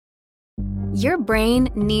Your brain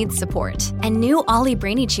needs support, and new Ollie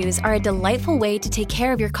Brainy Chews are a delightful way to take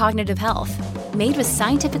care of your cognitive health. Made with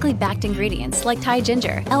scientifically backed ingredients like Thai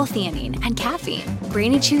ginger, L-theanine, and caffeine,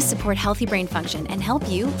 Brainy Chews support healthy brain function and help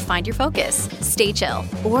you find your focus, stay chill,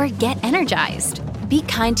 or get energized. Be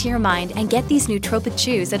kind to your mind and get these nootropic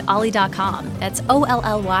chews at ollie.com. That's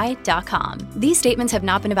OLLY.com. These statements have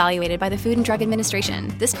not been evaluated by the Food and Drug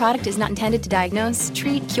Administration. This product is not intended to diagnose,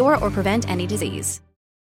 treat, cure, or prevent any disease.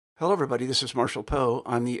 Hello, everybody. This is Marshall Poe.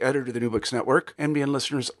 I'm the editor of the New Books Network. NBN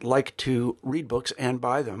listeners like to read books and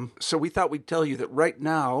buy them. So we thought we'd tell you that right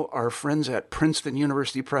now, our friends at Princeton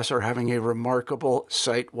University Press are having a remarkable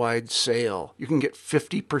site-wide sale. You can get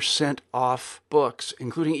 50% off books,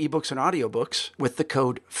 including ebooks and audiobooks, with the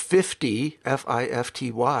code 50,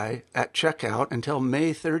 F-I-F-T-Y, at checkout until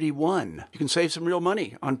May 31. You can save some real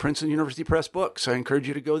money on Princeton University Press books. I encourage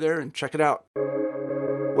you to go there and check it out.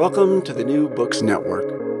 Welcome to the New Books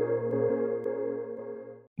Network.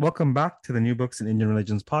 Welcome back to the New Books in Indian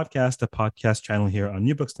Religions podcast, a podcast channel here on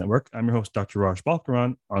New Books Network. I'm your host, Dr. Raj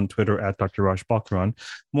Balkaran, on Twitter at Dr. Raj Balkaran.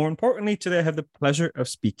 More importantly, today I have the pleasure of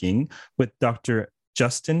speaking with Dr.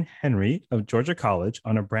 Justin Henry of Georgia College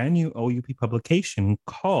on a brand new OUP publication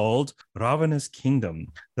called Ravana's Kingdom,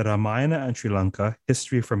 the Ramayana and Sri Lanka,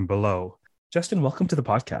 History from Below. Justin, welcome to the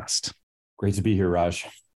podcast. Great to be here, Raj.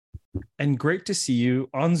 And great to see you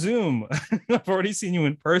on Zoom. I've already seen you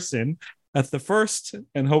in person at the first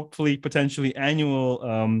and hopefully potentially annual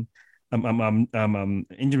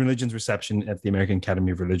Indian Religions reception at the American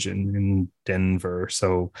Academy of Religion in Denver.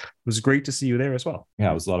 So it was great to see you there as well.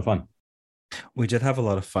 Yeah, it was a lot of fun. We did have a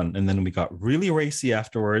lot of fun. And then we got really racy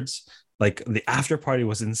afterwards. Like the after party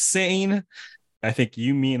was insane. I think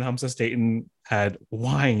you, me, and Hamza Staten had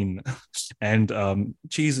wine and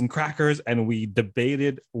cheese and crackers. And we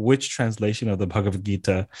debated which translation of the Bhagavad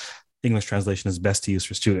Gita, English translation, is best to use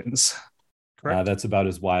for students. That's about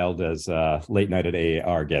as wild as late night at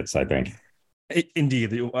AAR gets, I think.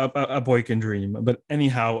 Indeed, a boy can dream. But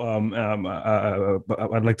anyhow,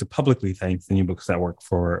 I'd like to publicly thank the New Books Network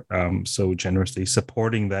for so generously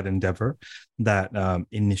supporting that endeavor, that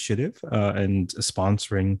initiative, and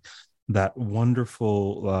sponsoring that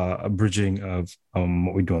wonderful bridging of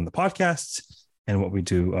what we do on the podcasts and what we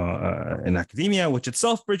do in academia, which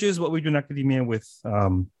itself bridges what we do in academia with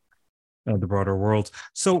the broader world.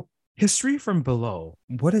 So, History from Below,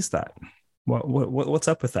 what is that? What's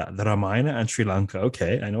up with that? The Ramayana and Sri Lanka.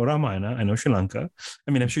 Okay, I know Ramayana, I know Sri Lanka.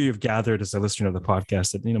 I mean, I'm sure you've gathered as a listener of the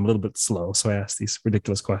podcast that I'm a little bit slow, so I ask these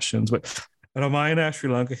ridiculous questions. But Ramayana, Sri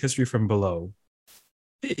Lanka, History from Below.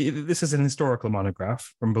 This is an historical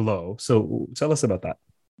monograph from below. So tell us about that.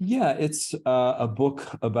 Yeah, it's a book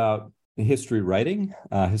about history writing,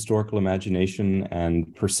 historical imagination,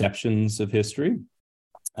 and perceptions of history.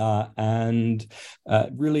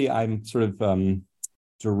 Really, I'm sort of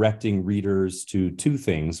directing readers to two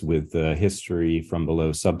things with the History from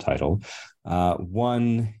Below subtitle.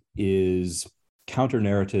 One is counter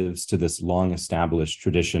narratives to this long-established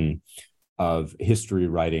tradition of history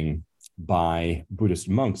writing by Buddhist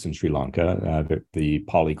monks in Sri Lanka, the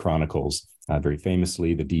Pali Chronicles, very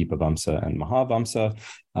famously the Dipavamsa and Mahavamsa,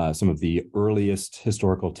 some of the earliest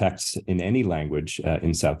historical texts in any language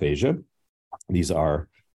in South Asia. These are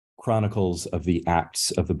chronicles of the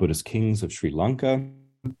acts of the Buddhist kings of Sri Lanka.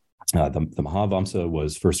 The Mahavamsa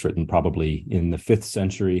was first written probably in the 5th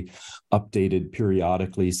century, updated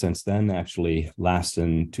periodically since then, actually last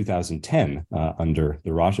in 2010 under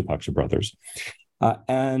the Rajapaksa brothers.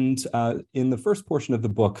 In the first portion of the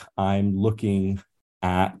book, I'm looking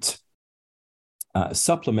at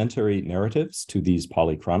supplementary narratives to these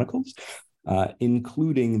Pali Chronicles,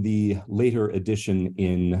 including the later addition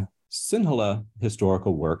in Sinhala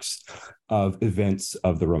historical works of events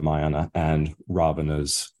of the Ramayana and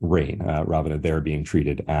Ravana's reign, Ravana there being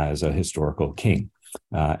treated as a historical king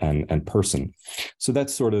and person. So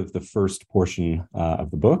that's sort of the first portion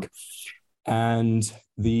of the book. And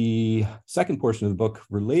the second portion of the book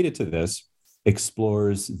related to this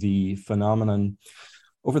explores the phenomenon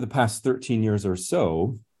over the past 13 years or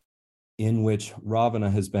so in which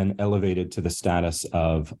Ravana has been elevated to the status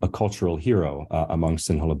of a cultural hero among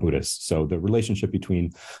Sinhala Buddhists. So the relationship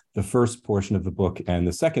between the first portion of the book and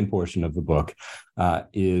the second portion of the book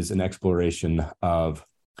is an exploration of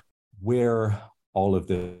where all of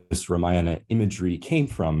this Ramayana imagery came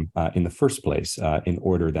from in the first place, in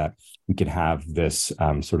order that we could have this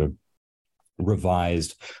sort of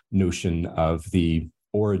revised notion of the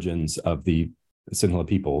origins of the Sinhala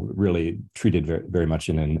people really treated very, very much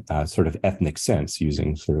in a sort of ethnic sense,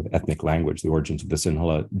 using sort of ethnic language, the origins of the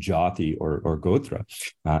Sinhala Jati or Gotra,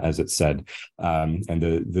 as it's said. And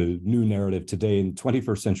the new narrative today in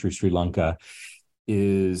 21st century Sri Lanka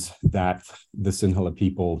is that the Sinhala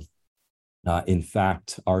people, in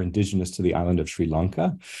fact, are indigenous to the island of Sri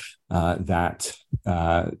Lanka, that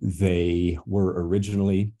they were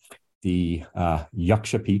originally the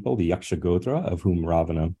Yaksha people, the Yaksha Gotra, of whom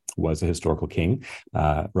Ravana was a historical king.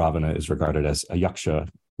 Ravana is regarded as a Yaksha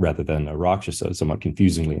rather than a Rakshasa, somewhat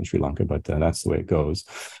confusingly in Sri Lanka, but that's the way it goes.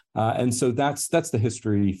 And so that's the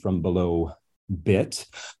history from below bit.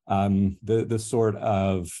 The sort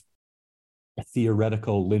of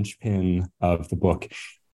theoretical linchpin of the book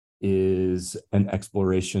is an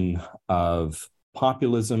exploration of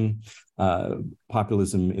populism,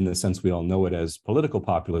 populism in the sense we all know it as political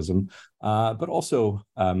populism, but also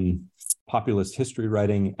populist history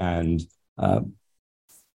writing and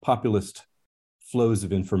populist flows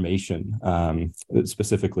of information,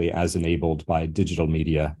 specifically as enabled by digital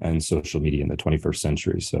media and social media in the 21st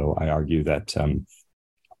century. So I argue that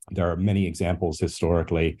there are many examples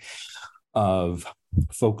historically of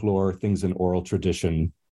folklore, things in oral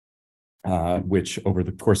tradition, which over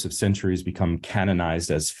the course of centuries become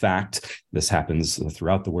canonized as fact. This happens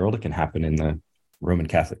throughout the world. It can happen in the Roman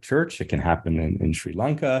Catholic Church. It can happen in Sri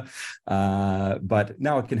Lanka, but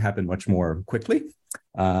now it can happen much more quickly.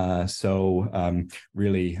 Really,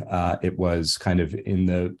 it was kind of in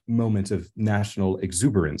the moment of national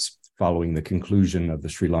exuberance following the conclusion of the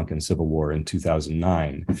Sri Lankan Civil War in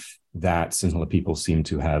 2009 that Sinhala people seem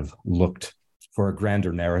to have looked for a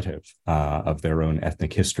grander narrative of their own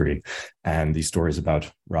ethnic history. And these stories about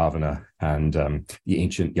Ravana and the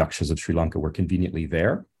ancient Yakshas of Sri Lanka were conveniently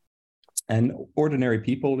there. And ordinary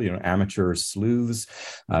people, amateur sleuths,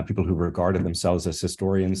 people who regarded themselves as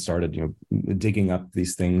historians, started, digging up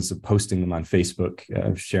these things, posting them on Facebook,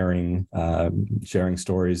 sharing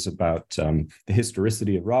stories about the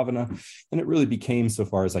historicity of Ravana. And it really became, so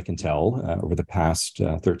far as I can tell, over the past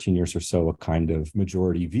 13 years or so, a kind of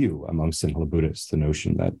majority view among Sinhala Buddhists, the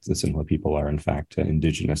notion that the Sinhala people are, in fact,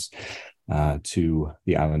 indigenous to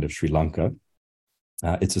the island of Sri Lanka.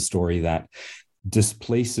 It's a story that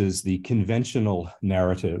displaces the conventional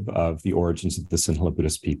narrative of the origins of the Sinhala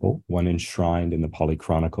Buddhist people, one enshrined in the Pali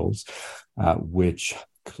Chronicles, which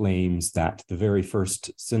claims that the very first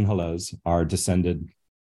Sinhalas are descended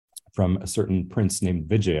from a certain prince named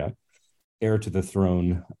Vijaya, heir to the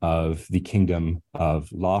throne of the kingdom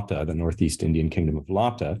of Lata, the Northeast Indian kingdom of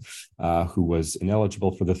Lata, who was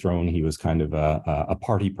ineligible for the throne. He was kind of a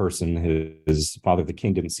party person. His father, the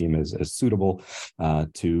king, didn't seem as suitable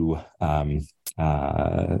to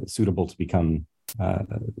become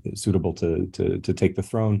suitable to take the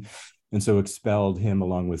throne, and so expelled him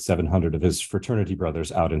along with 700 of his fraternity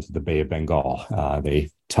brothers out into the Bay of Bengal. They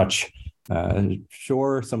touch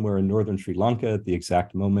shore somewhere in northern Sri Lanka at the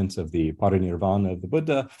exact moment of the parinirvana of the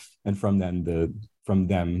Buddha, and from them the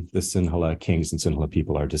Sinhala kings and Sinhala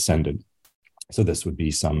people are descended. So this would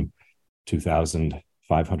be some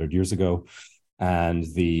 2,500 years ago, and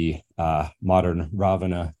the modern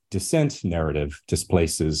Ravana descent narrative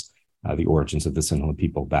displaces the origins of the Sinhala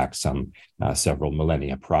people back some several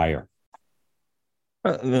millennia prior.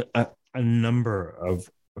 A number of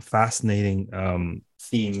fascinating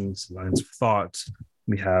themes, lines of thought.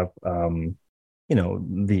 We have, the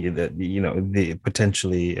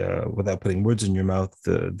potentially, without putting words in your mouth,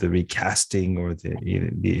 the recasting or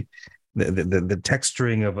the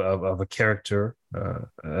texturing of a character,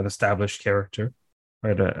 an established character,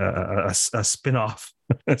 right? A spin-off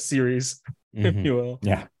series, if you will.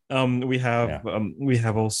 Yeah. We have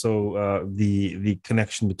also the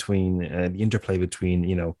connection between the interplay between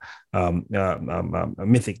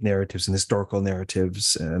mythic narratives and historical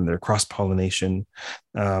narratives and their cross pollination.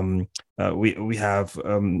 We have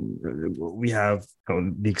the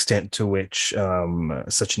extent to which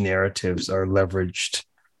such narratives are leveraged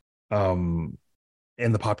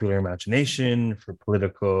in the popular imagination for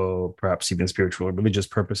political, perhaps even spiritual or religious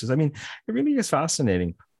purposes. I mean, it really is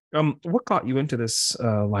fascinating. What got you into this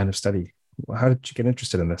line of study? How did you get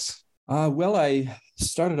interested in this? Well, I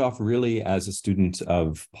started off really as a student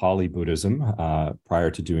of Pali Buddhism. Prior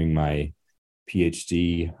to doing my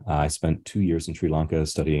PhD, I spent 2 years in Sri Lanka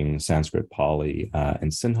studying Sanskrit, Pali,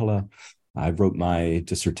 and Sinhala. I wrote my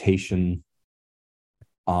dissertation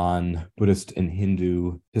on Buddhist and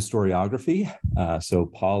Hindu historiography, so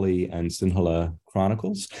Pali and Sinhala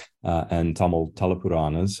chronicles and Tamil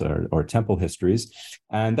Talapuranas or temple histories.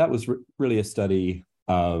 And that was really a study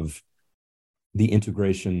of the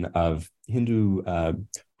integration of Hindu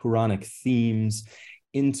Puranic themes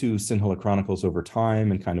into Sinhala Chronicles over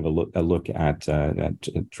time and kind of a look at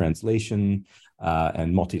translation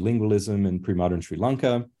and multilingualism in pre-modern Sri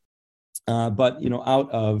Lanka. But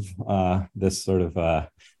out of this sort of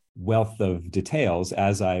wealth of details,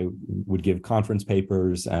 as I would give conference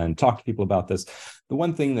papers and talk to people about this, the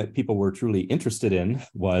one thing that people were truly interested in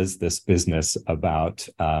was this business about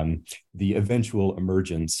the eventual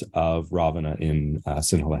emergence of Ravana in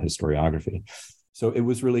Sinhala historiography. So it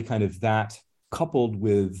was really kind of that, coupled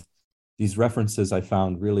with these references I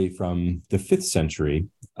found really from the 5th century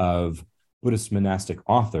of Buddhist monastic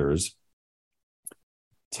authors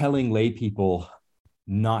telling lay people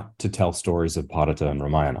not to tell stories of Bharata and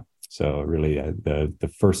Ramayana. So really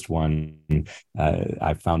the first one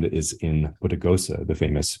I found it is in Buddhaghosa, the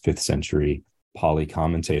famous 5th century Pali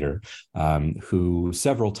commentator, who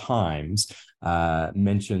several times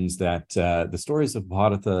mentions that the stories of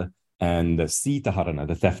Bharata and the Sita Harana,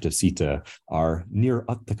 the theft of Sita, are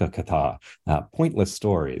nirattaka katha, pointless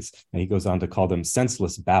stories. And he goes on to call them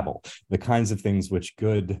senseless babble, the kinds of things which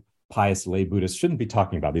good pious lay Buddhists shouldn't be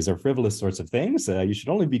talking about. These are frivolous sorts of things. You should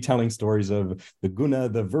only be telling stories of the guna,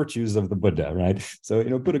 the virtues of the Buddha, right? So,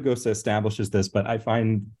 Buddhaghosa establishes this, but I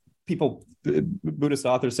find people, Buddhist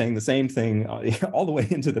authors, saying the same thing all the way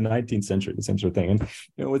into the 19th century, the same sort of thing.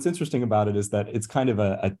 And what's interesting about it is that it's kind of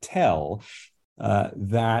a tell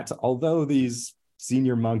that although these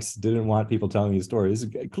senior monks didn't want people telling these stories,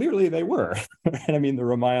 clearly they were. And I mean, the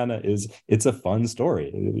Ramayana it's a fun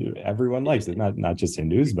story. Everyone likes it, not just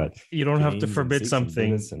Hindus, but you don't have to forbid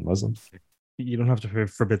something. And Muslims. You don't have to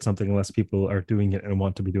forbid something unless people are doing it and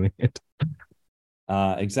want to be doing it.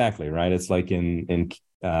 Exactly, right. It's like in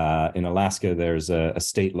Alaska, there's a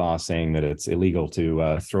state law saying that it's illegal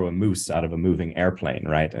to throw a moose out of a moving airplane,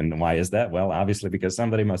 right? And why is that? Well, obviously because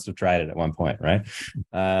somebody must have tried it at one point, right?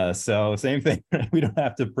 So same thing. We don't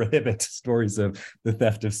have to prohibit stories of the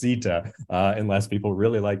theft of Sita unless people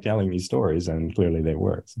really like telling these stories, and clearly they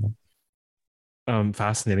were. So.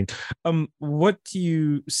 Fascinating. What do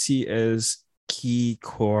you see as key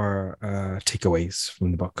core takeaways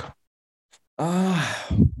from the book?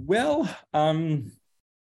 Well,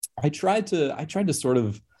 I tried to sort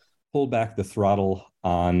of pull back the throttle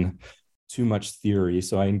on too much theory.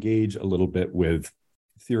 So I engage a little bit with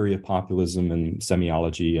theory of populism and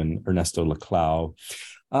semiology and Ernesto Laclau.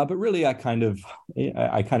 But really, I kind of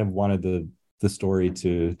wanted the story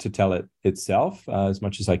to tell it itself as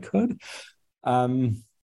much as I could. In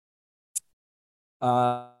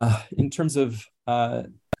terms of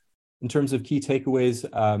key takeaways,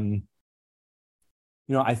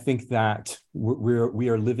 I think that we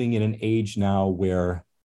are living in an age now where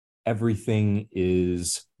everything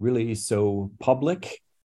is really so public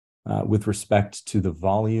with respect to the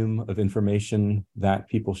volume of information that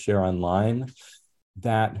people share online,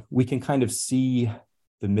 that we can kind of see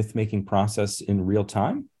the myth-making process in real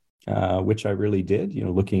time, which I really did,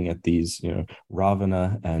 looking at these,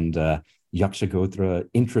 Ravana and Yakshagotra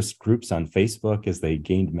interest groups on Facebook as they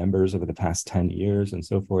gained members over the past 10 years and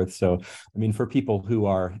so forth. So, I mean, for people who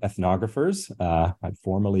are ethnographers,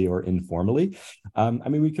 formally or informally,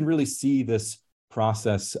 we can really see this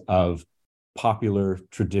process of popular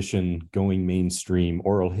tradition going mainstream,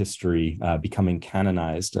 oral history becoming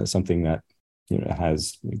canonized, something that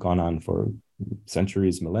has gone on for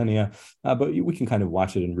centuries, millennia, but we can kind of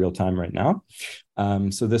watch it in real time right now.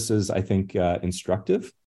 So this is, I think,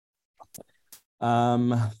 instructive.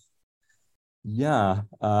 I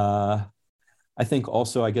think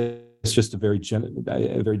also, I guess, just a very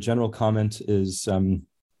general comment is, in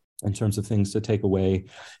terms of things to take away,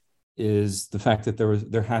 is the fact that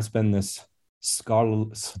there has been this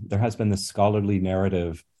scholarly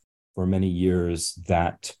narrative for many years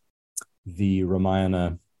that the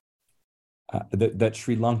Ramayana, that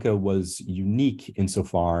Sri Lanka was unique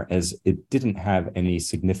insofar as it didn't have any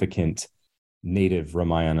significant native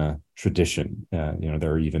Ramayana tradition.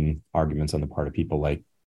 There are even arguments on the part of people like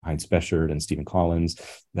Heinz Beschert and Stephen Collins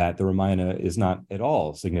that the Ramayana is not at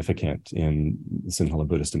all significant in Sinhala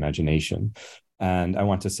Buddhist imagination. And I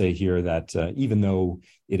want to say here that even though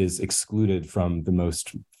it is excluded from the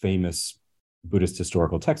most famous Buddhist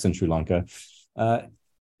historical texts in Sri Lanka,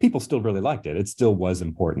 people still really liked it. It still was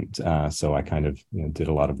important. So I kind of did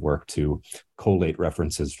a lot of work to collate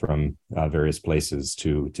references from various places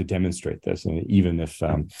to demonstrate this. And even if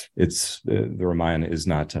the Ramayana is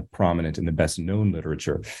not prominent in the best known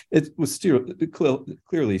literature, it was still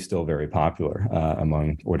clearly still very popular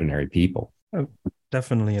among ordinary people.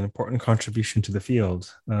 Definitely an important contribution to the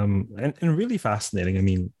field, and really fascinating. I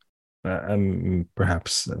mean, I'm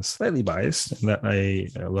perhaps slightly biased in that I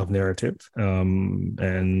love narrative,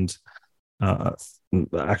 and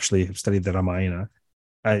actually have studied the Ramayana.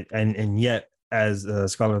 and yet, as a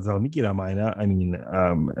scholar of the Valmiki Ramayana, I mean,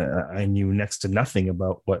 I knew next to nothing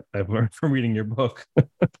about what I've learned from reading your book.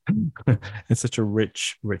 It's such a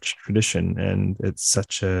rich tradition, and it's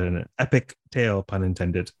such an epic tale, pun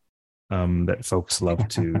intended, that folks love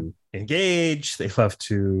to engage. They love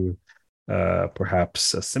to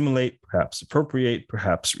perhaps assimilate, perhaps appropriate,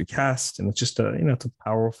 perhaps recast, and it's just it's a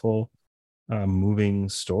powerful, moving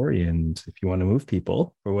story. And if you want to move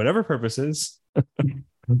people for whatever purposes,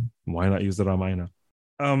 why not use the Ramayana?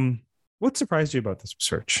 What surprised you about this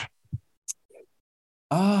research?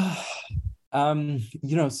 So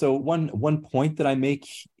one point that I make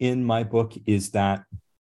in my book is that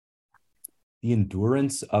the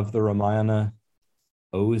endurance of the Ramayana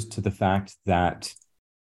owes to the fact that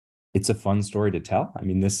it's a fun story to tell. I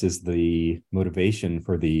mean, this is the motivation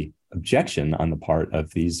for the objection on the part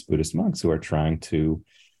of these Buddhist monks who are trying to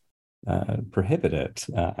prohibit it.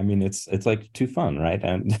 I mean, it's like too fun, right?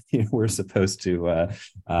 And we're supposed to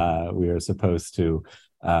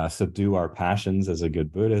subdue our passions as a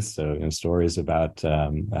good Buddhist. So, stories about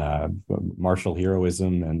martial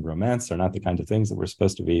heroism and romance are not the kind of things that we're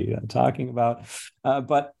supposed to be talking about.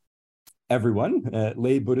 But everyone,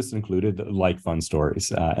 lay Buddhists included, like fun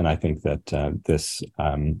stories, and I think that this.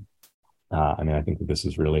 I think that this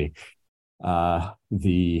is really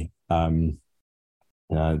the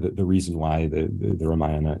reason why the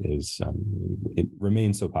Ramayana it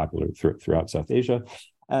remains so popular throughout South Asia.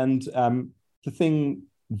 And the thing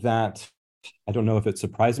that, I don't know if it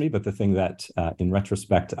surprised me, but the thing that in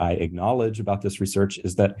retrospect I acknowledge about this research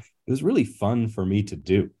is that it was really fun for me to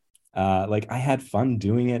do. I had fun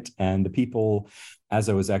doing it, and the people, as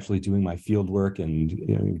I was actually doing my field work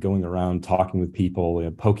and going around talking with people,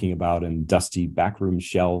 poking about in dusty backroom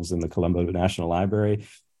shelves in the Colombo National Library,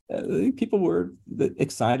 people were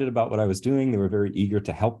excited about what I was doing. They were very eager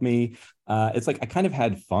to help me. It's like I kind of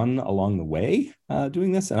had fun along the way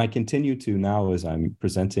doing this, and I continue to now as I'm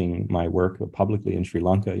presenting my work publicly in Sri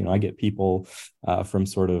Lanka. I get people from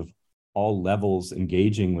sort of all levels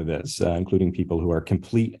engaging with this, including people who are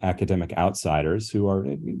complete academic outsiders who are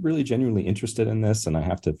really genuinely interested in this, and I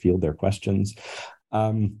have to field their questions.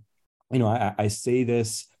 I say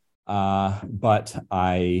this, but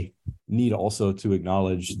I need also to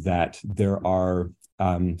acknowledge that there are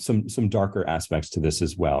some darker aspects to this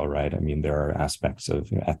as well, right? I mean, there are aspects of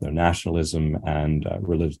ethno-nationalism and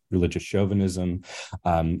religious chauvinism,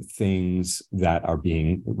 things that are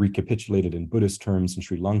being recapitulated in Buddhist terms in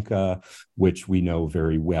Sri Lanka, which we know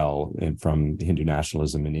very well from Hindu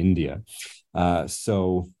nationalism in India. It's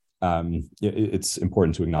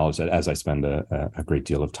important to acknowledge that, as I spend a great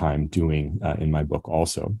deal of time doing in my book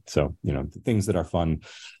also. So, the things that are fun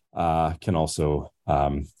can also,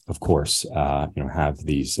 of course, have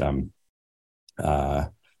these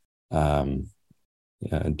dark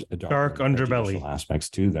underbelly aspects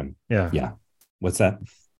to them. Yeah. What's that?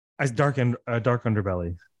 As dark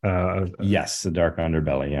underbelly. Yes, the dark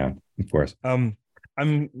underbelly. Yeah, of course.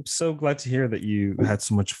 I'm so glad to hear that you had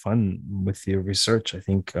so much fun with your research. I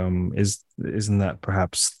think isn't that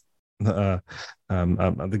perhaps the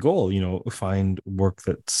goal? Find work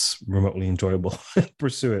that's remotely enjoyable,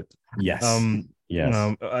 pursue it. Yes.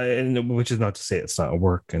 Yes. Which is not to say it's not a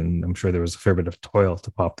work, and I'm sure there was a fair bit of toil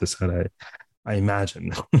to pop this out. I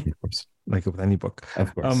imagine, of course, like with any book.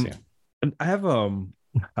 Of course.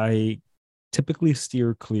 I typically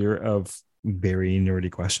steer clear of very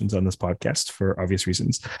nerdy questions on this podcast for obvious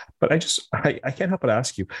reasons, but I can't help but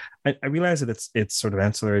ask you. I realize that it's sort of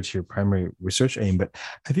ancillary to your primary research aim, but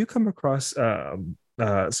have you come across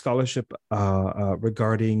scholarship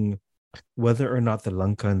regarding whether or not the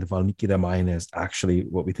Lanka and the Valmiki Ramayana is actually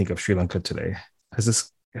what we think of Sri Lanka today?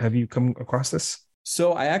 Have you come across this?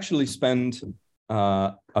 So I actually spend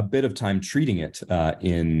a bit of time treating it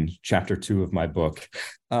in chapter 2 of my book,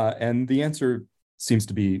 and the answer seems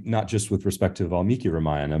to be not just with respect to Valmiki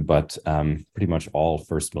Ramayana, but pretty much all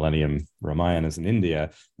first millennium Ramayanas in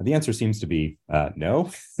India. The answer seems to be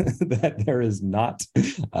no, that there is not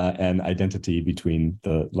an identity between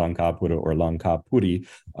the Lankapura or Lankapuri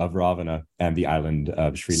of Ravana and the island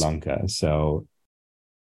of Sri Lanka. So,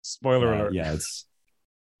 spoiler alert. Yeah, it's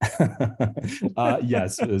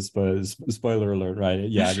yes, spoiler alert, right?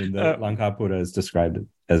 Yeah, I mean, the Lankapura is described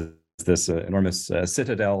as this enormous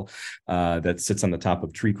citadel that sits on the top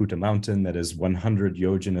of Trikuta mountain that is 100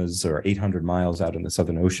 yojanas or 800 miles out in the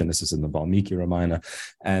Southern Ocean. This is in the Valmiki Ramayana.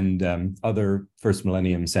 And other first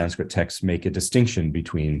millennium Sanskrit texts make a distinction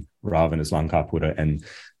between Ravana's Lankapura and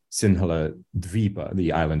Sinhala Dvipa,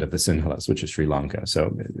 the island of the Sinhalas, which is Sri Lanka.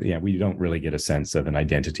 So, yeah, we don't really get a sense of an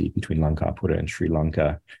identity between Lankapura and Sri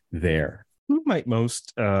Lanka there. who might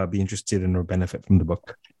most be interested in or benefit from the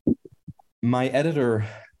book? My editor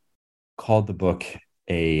called the book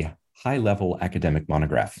a high-level academic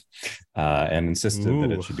monograph, and insisted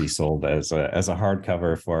that it should be sold as a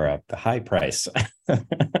hardcover for a high price.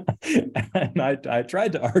 And I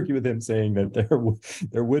tried to argue with him, saying that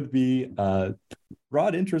there would be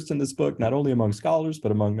broad interest in this book, not only among scholars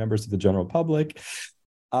but among members of the general public.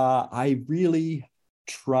 I really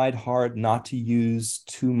tried hard not to use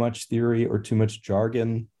too much theory or too much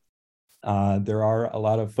jargon. There are a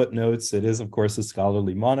lot of footnotes. It is, of course, a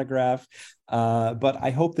scholarly monograph, but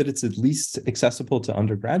I hope that it's at least accessible to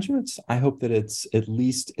undergraduates. I hope that it's at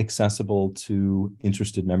least accessible to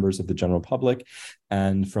interested members of the general public.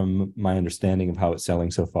 And from my understanding of how it's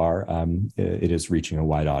selling so far, it is reaching a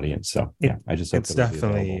wide audience. So yeah, I just hope it's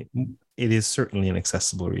definitely, it is certainly an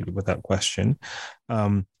accessible read without question.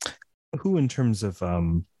 Who, in terms of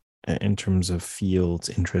fields,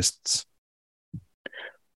 interests?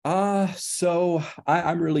 So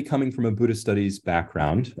I'm really coming from a Buddhist studies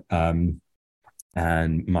background, and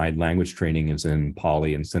my language training is in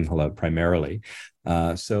Pali and Sinhala primarily.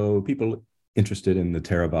 So people interested in the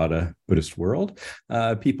Theravada Buddhist world,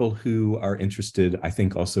 people who are interested, I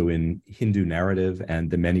think, also in Hindu narrative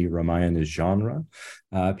and the many Ramayana genre,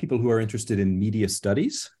 people who are interested in media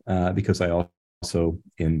studies, because I also,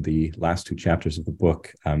 in the last two chapters of the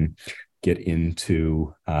book, get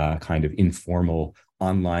into kind of informal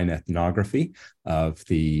online ethnography of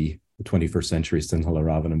the 21st century Sinhala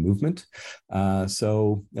Ravana movement.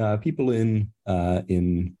 So people in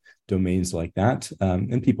domains like that,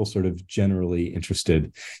 and people sort of generally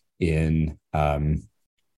interested in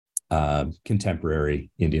contemporary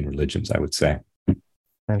Indian religions, I would say.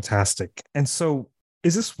 Fantastic. And so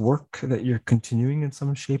is this work that you're continuing in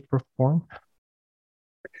some shape or form?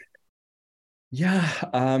 Yeah,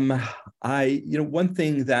 one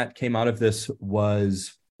thing that came out of this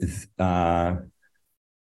was one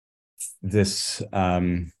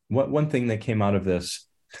thing that came out of this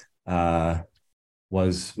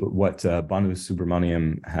was what Bhanu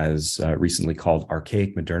Subramaniam has recently called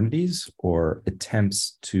archaic modernities, or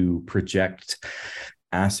attempts to project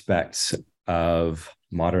aspects of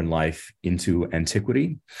modern life into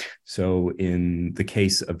antiquity. So in the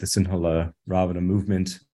case of the Sinhala Ravana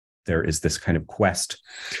movement, there is this kind of quest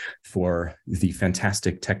for the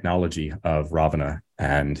fantastic technology of Ravana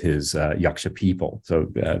and his Yaksha people. So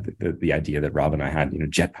the idea that Ravana had,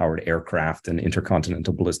 jet-powered aircraft and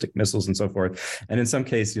intercontinental ballistic missiles and so forth. And in some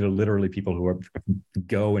cases, literally people who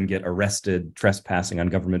go and get arrested trespassing on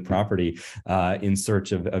government property in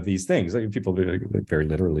search of these things. People very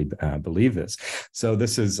literally believe this. So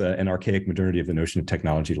this is an archaic modernity of the notion of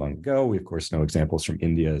technology long ago. We, of course, know examples from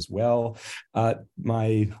India as well.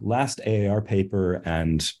 My last AAR paper,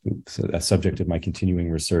 and a subject of my continuing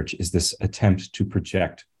research, is this attempt to project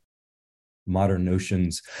modern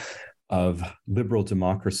notions of liberal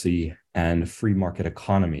democracy and free market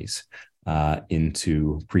economies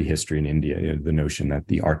into prehistory in India. The notion that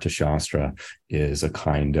the Arthashastra is a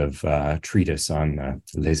kind of treatise on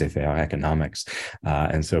laissez-faire economics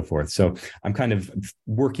and so forth. So I'm kind of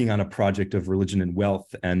working on a project of religion and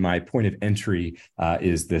wealth, and my point of entry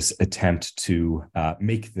is this attempt to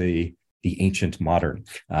make the ancient modern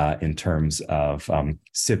in terms of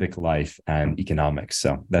civic life and economics.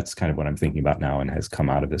 So that's kind of what I'm thinking about now and has come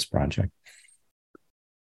out of this project.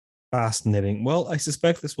 Fascinating. Well, I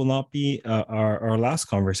suspect this will not be our last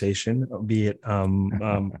conversation, be it on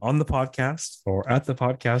the podcast or at the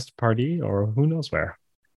podcast party or who knows where.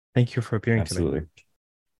 Thank you for appearing today. Absolutely.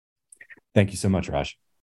 Thank you so much, Raj.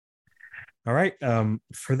 All right.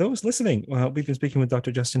 For those listening, we've been speaking with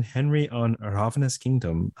Dr. Justin Henry on Ravana's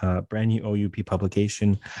Kingdom, brand new OUP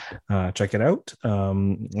publication. Check it out.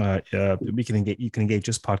 You can engage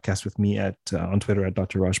this podcast with me on Twitter at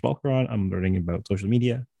Dr. Raj Balkaran. I'm learning about social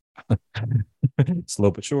media. Slow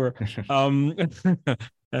but sure.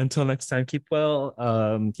 Until next time, keep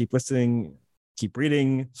well, keep listening, keep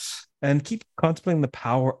reading, and keep contemplating the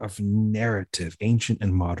power of narrative, ancient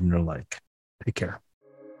and modern alike. Take care.